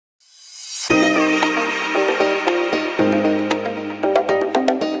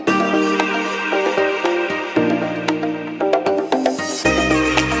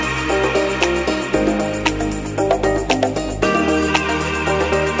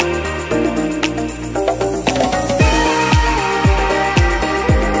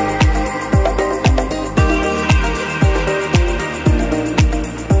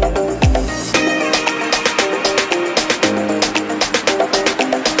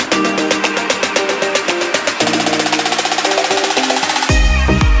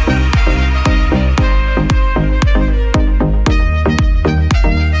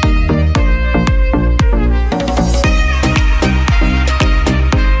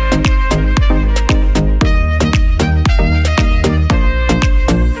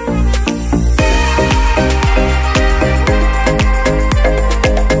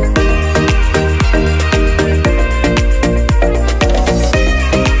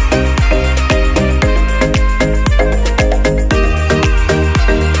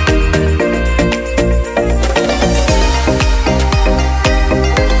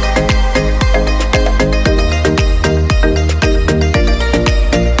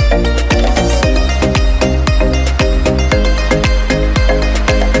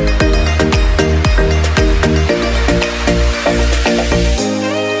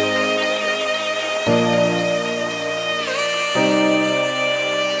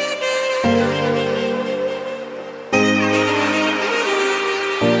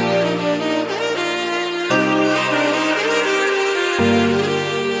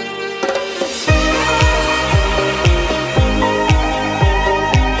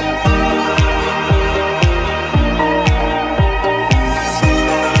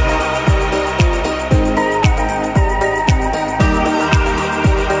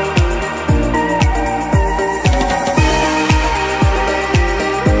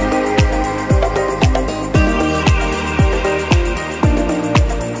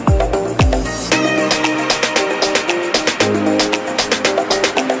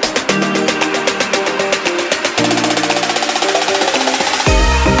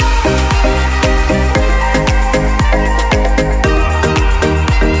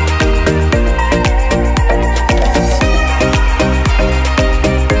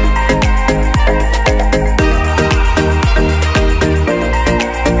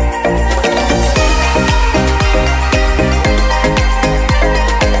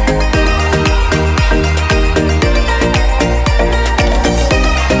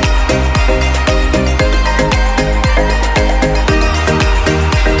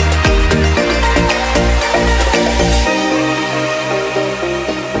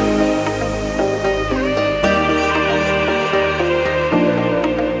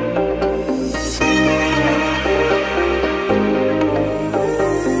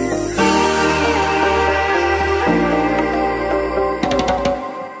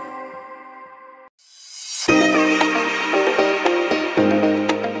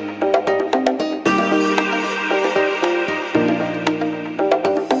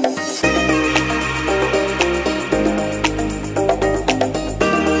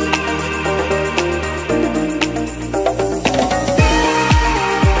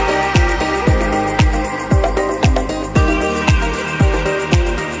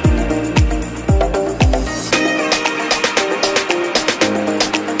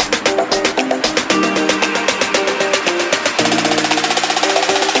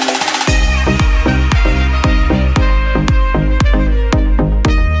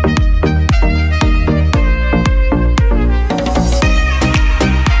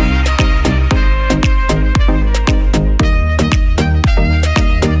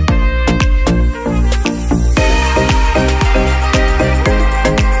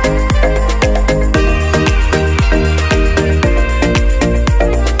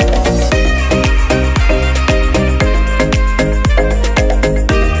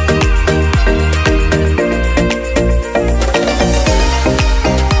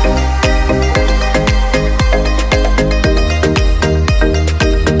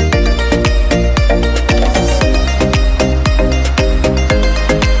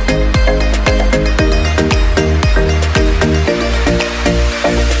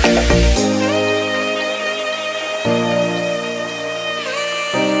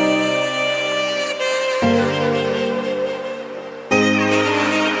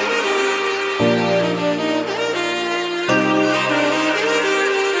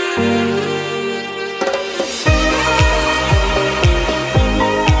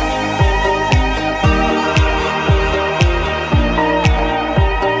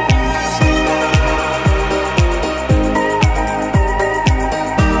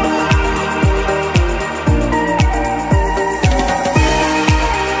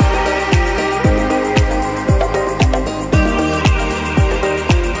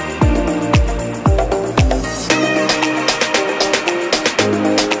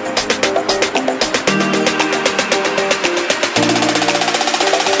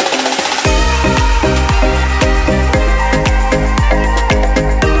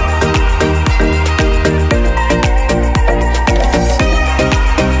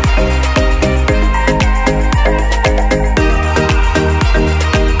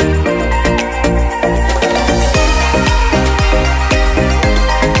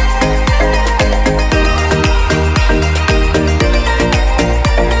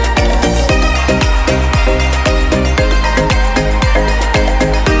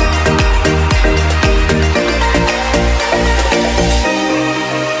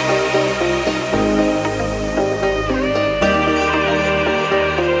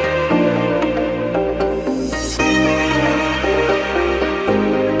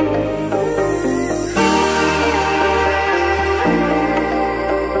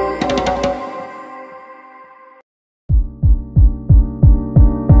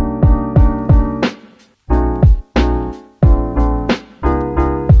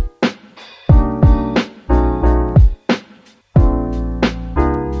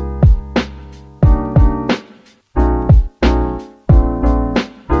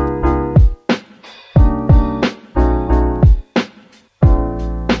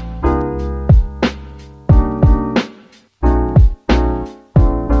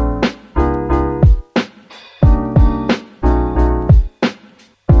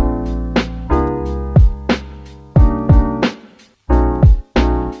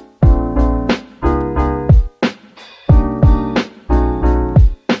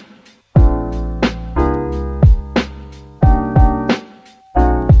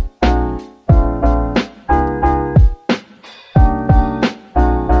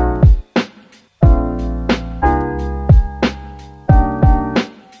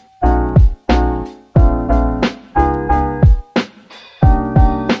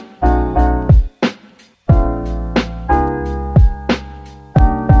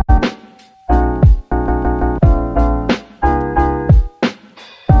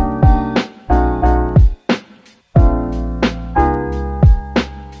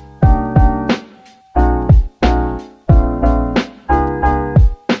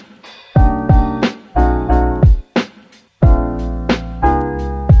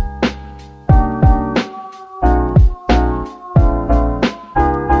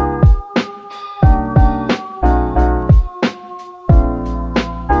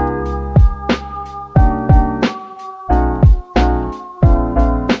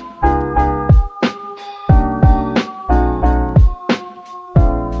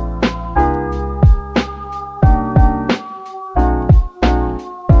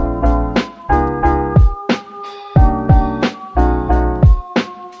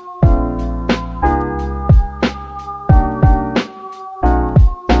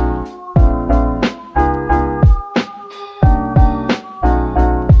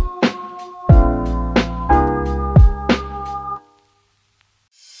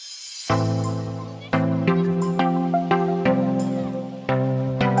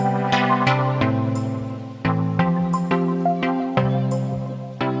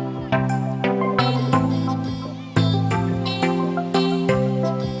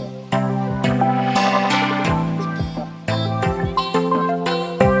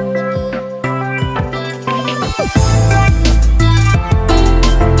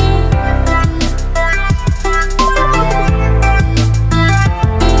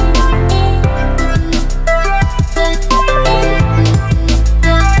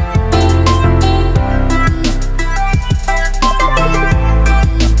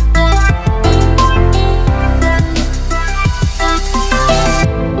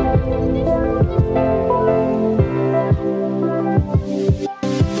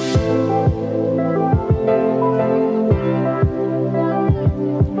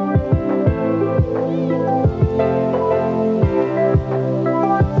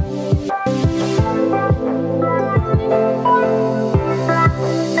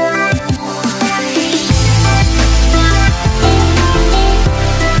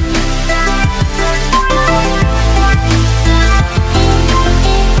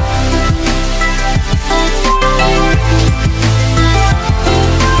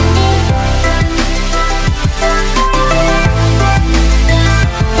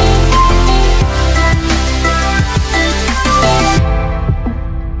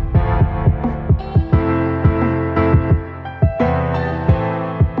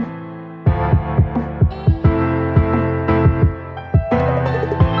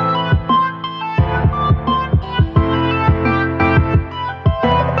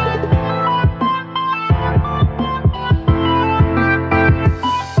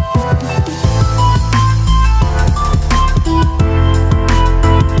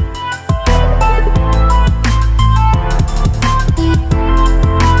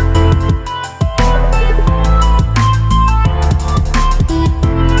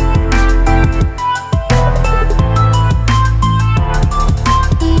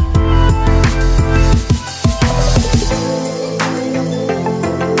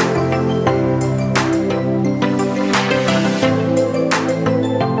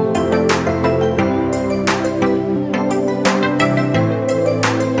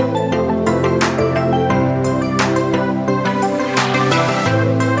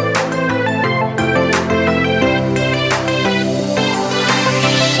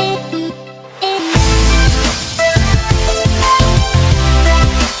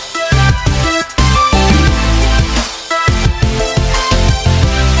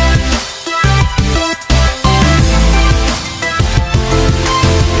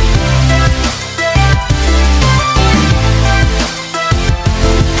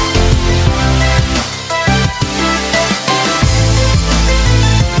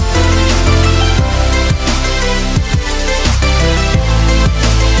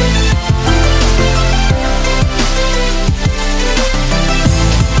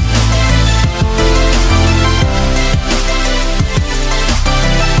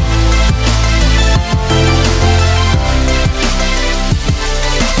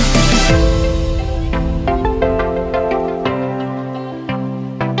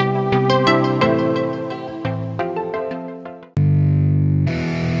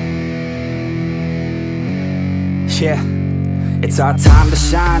It's our time to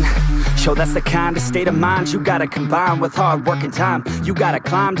shine. Yo, that's the kind of state of mind you gotta combine with hard work and time. You gotta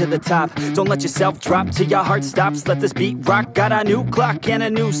climb to the top. Don't let yourself drop till your heart stops. Let this beat rock. Got a new clock and a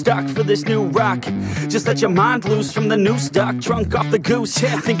new stock for this new rock. Just let your mind loose from the new stock. Drunk off the goose,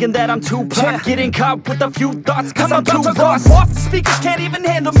 thinking that I'm too pop. Getting caught with a few thoughts cause I'm too lost. Off the speakers can't even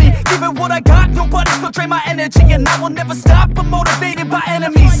handle me. Giving what I got, nobody's gonna drain my energy. And I will never stop, I'm motivated by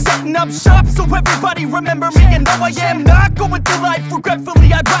enemies. Setting up shop so everybody remember me. And though I am not going through life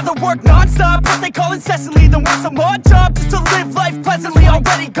regretfully, I'd rather work non-stop, what they call incessantly, than work some odd job just to live life pleasantly.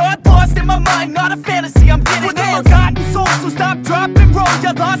 Already got lost in my mind, not a fantasy, I'm getting ill-gotten souls, so stop, drop, and roll.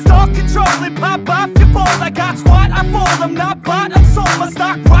 You lost all control and pop off your ball. I got squat, I fall, I'm not bought, I'm sold. My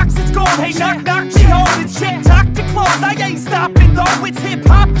stock rocks, it's gold. Hey, knock, knock, she holding shit, talk to close. I ain't stopping though, it's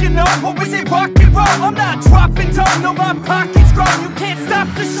hip-hop, you know. Or is it rock and roll? I'm not dropping down, no, my pocket's grown. You can't stop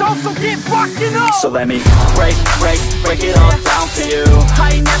the show, so get rockin' on. So let me break it all down for you.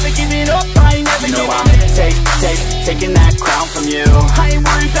 I ain't never giving up, I ain't never giving up. Taking that crown from you. I ain't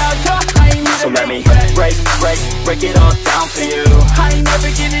worried about you, I ain't never. So let me break it all down for you. I ain't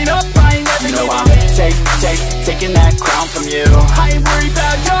never giving up, I ain't never giving up. Taking that crown from you. I ain't worried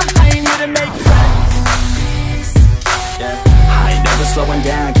about you, I ain't here to make friends. I ain't never slowing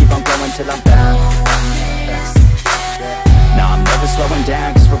down, keep on going till I'm down. No, I'm never slowing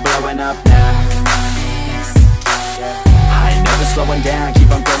down, cause we're blowing up now. I ain't never slowing down, keep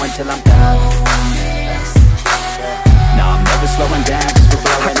on going till I'm down. No, I'm never slowing down, cause we're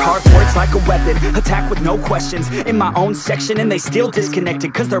blowing up. I carve words like a weapon, attack with no questions. In my own section and they still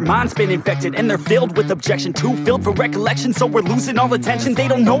disconnected, cause their mind's been infected and they're filled with objection. Too filled for recollection, so we're losing all attention. They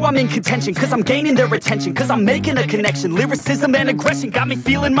don't know I'm in contention, cause I'm gaining their attention. Cause I'm making a connection, lyricism and aggression got me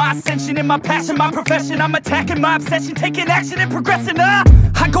feeling my ascension. In my passion, my profession, I'm attacking my obsession. Taking action and progressing,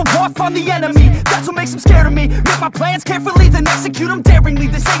 I go off on the enemy, that's what makes them scared of me. Make my plans carefully, then execute them daringly.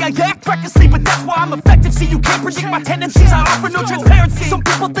 They say I act recklessly, but that's why I'm effective. See, you can't predict my tendencies, I offer no transparency. Some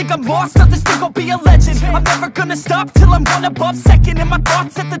people think I'm lost, others think I'll be a legend. I'm never gonna stop till I'm one above second. And my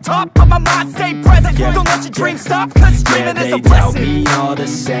thoughts at the top, but my mind stay present. Don't let your dreams stop, cause dreaming is a blessing. They tell me all the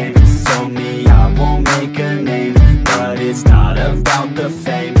same, told me I won't make a name. But it's not about the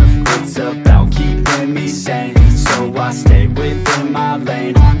fame, it's about keeping me sane. So I stay within my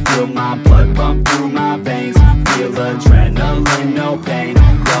lane, feel my blood pump through my veins. Feel adrenaline, no pain,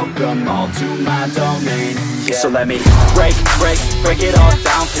 welcome all to my domain. So let me break it all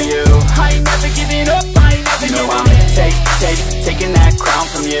down for you. I ain't never giving up, I ain't never giving up. I'm taking that crown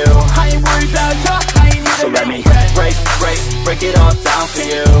from you. I ain't worried about you, I ain't never. So let me break it all down for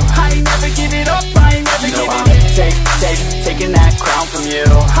you. I ain't never giving up, I ain't never giving up. I'm taking that crown from you.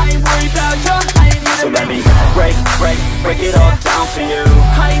 I ain't worried about you, I ain't never. So let me break it all down for you.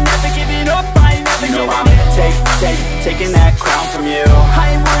 I ain't never giving up, I ain't never giving up. I'm taking that crown from you.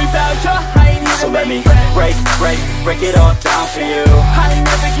 I ain't worried about you, I ain't never. So let me break it all down for you. I ain't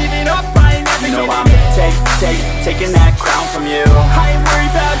never giving up, I ain't never giving up. I'm taking that crown from you. I ain't worried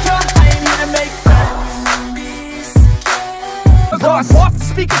about you, I ain't here to make friends. Lost off the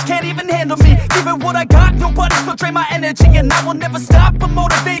speakers can't even handle me. Giving what I got, nobody's gonna drain my energy. And I will never stop, I'm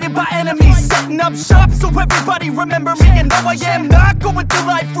motivated by enemies. Setting up shop so everybody remember me. And though I am not going through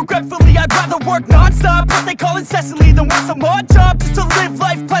life regretfully, I'd rather work non-stop, what they call incessantly, than work some odd job just to live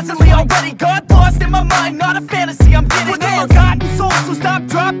life pleasantly. Already got lost in my mind, not a fantasy, I'm getting ill-gotten souls, so stop,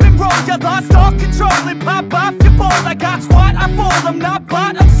 drop, and roll. You lost all control and pop off your ball. I got squat, I fall, I'm not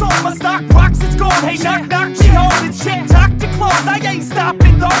bought, I'm sold. My stock rocks, it's gold. Hey, knock, knock, she holding shit, talk to close. I ain't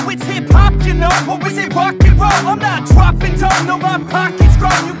stopping though, it's hip-hop, you know. Or is it rock and roll? I'm not dropping down, no, my pocket's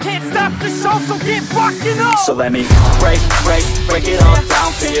grown. You can't stop the show, so get rockin' on. So let me break it all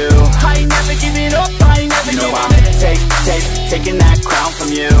down for you. I ain't never giving up, I ain't never giving up. I'm taking that crown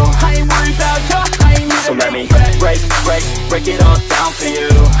from you. I ain't worried about you, I ain't never. So let me break it all down for you.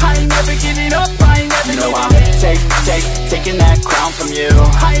 I ain't never giving up, I ain't never giving up. I'm taking that crown from you.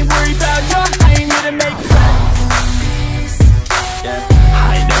 I ain't worried about you, I ain't here to make friends.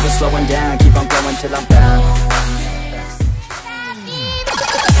 I ain't never slowing down, keep on going till I'm down.